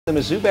The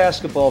Mizzou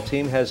basketball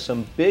team has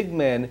some big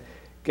men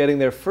getting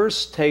their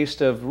first taste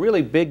of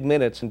really big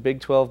minutes in Big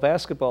 12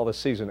 basketball this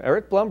season.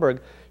 Eric Blumberg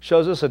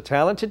shows us a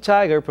talented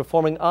Tiger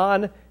performing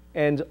on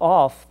and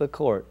off the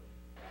court.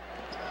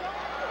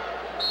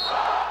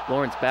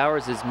 Lawrence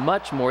Bowers is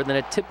much more than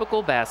a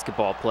typical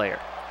basketball player.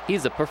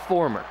 He's a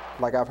performer.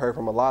 Like I've heard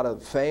from a lot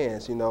of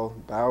fans, you know,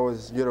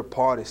 Bowers, you're the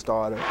party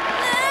starter.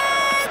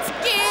 Let's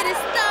get it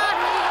started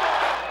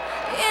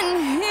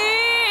in here.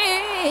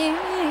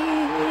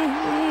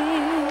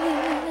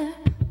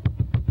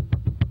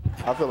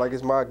 I feel like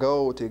it's my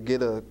goal to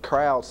get a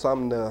crowd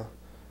something to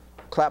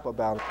clap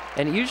about.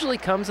 And it usually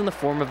comes in the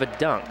form of a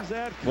dunk.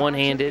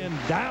 One-handed,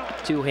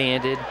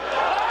 two-handed,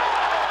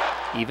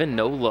 even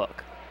no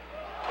look.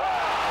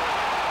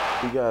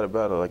 He got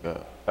about like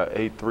a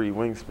 8'3"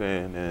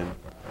 wingspan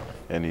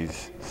and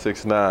he's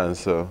 6'9",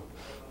 so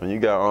when you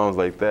got arms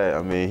like that,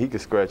 I mean, he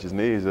could scratch his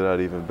knees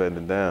without even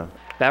bending down.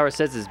 Bowers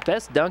says his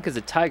best dunk as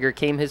a Tiger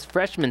came his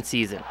freshman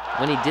season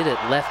when he did it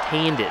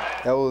left-handed.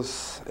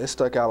 It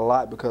stuck out a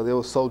lot because it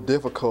was so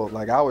difficult.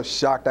 Like, I was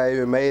shocked I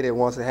even made it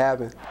once it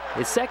happened.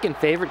 His second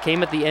favorite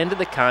came at the end of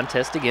the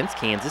contest against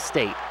Kansas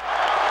State.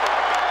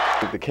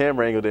 The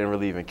camera angle didn't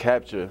really even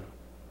capture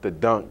the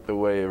dunk the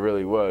way it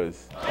really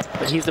was.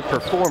 But he's a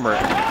performer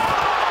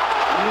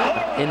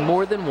in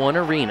more than one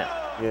arena.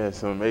 Yeah,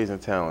 some amazing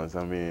talents.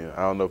 I mean,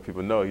 I don't know if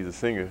people know he's a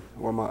singer.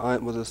 Well, my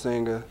aunt was a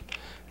singer,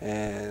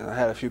 and I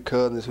had a few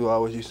cousins who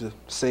always used to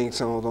sing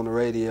songs on the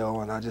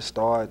radio, and I just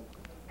started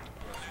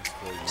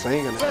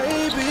singing it.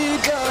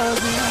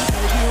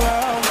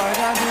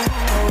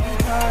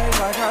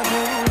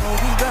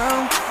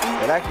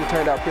 It actually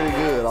turned out pretty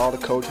good. All the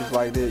coaches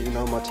liked it, you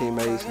know, my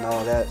teammates and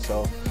all that.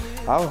 So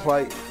I was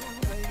like,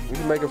 we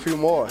can make a few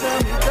more.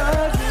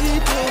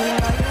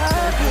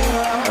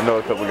 I know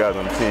a couple guys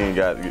on the team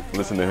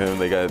listened to him.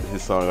 They got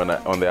his song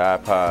on their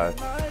iPod,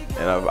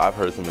 and I've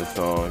heard some of his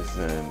songs,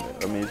 and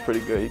I mean, he's pretty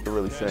good. He can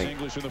really sing.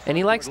 And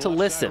he likes to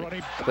listen,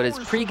 but his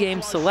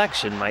pregame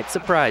selection might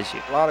surprise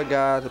you. A lot of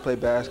guys that play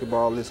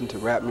basketball listen to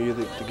rap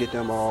music to get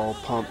them all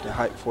pumped and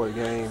hyped for the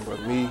game,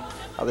 but me,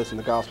 I listen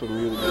to gospel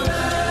music.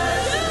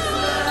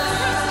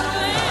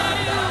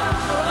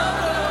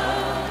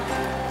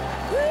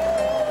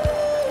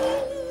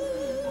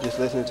 Just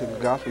listening to the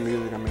gospel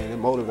music, I mean, it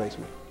motivates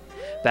me.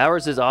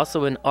 Bowers is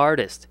also an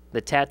artist.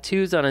 The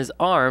tattoos on his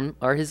arm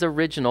are his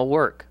original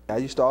work. I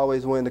used to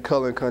always win the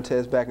coloring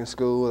contest back in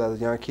school as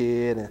a young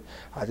kid, and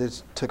I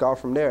just took off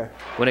from there.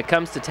 When it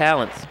comes to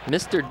talents,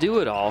 Mr.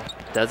 Do-It-All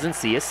doesn't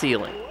see a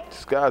ceiling. The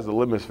sky's the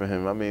limit for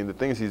him. I mean, the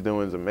things he's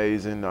doing is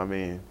amazing. I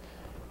mean,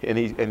 and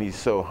he's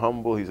so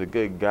humble. He's a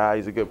good guy.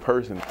 He's a good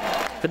person.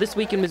 For This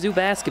Week in Mizzou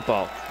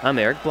Basketball, I'm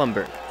Eric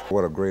Blumberg.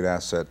 What a great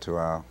asset to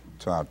our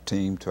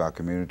team, to our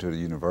community, to the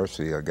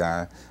university. A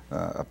guy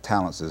of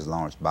talents is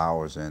Lawrence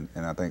Bowers, and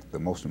I think the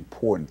most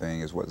important thing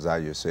is what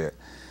Zaire said.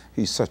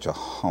 He's such a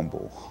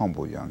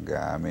humble young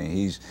guy. I mean,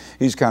 he's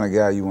the kind of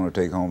guy you want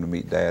to take home to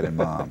meet dad and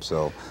mom.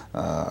 So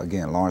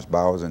again, Lawrence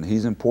Bowers, and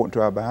he's important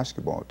to our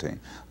basketball team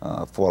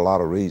for a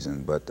lot of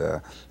reasons, but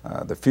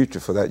the future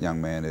for that young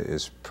man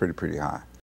is pretty high.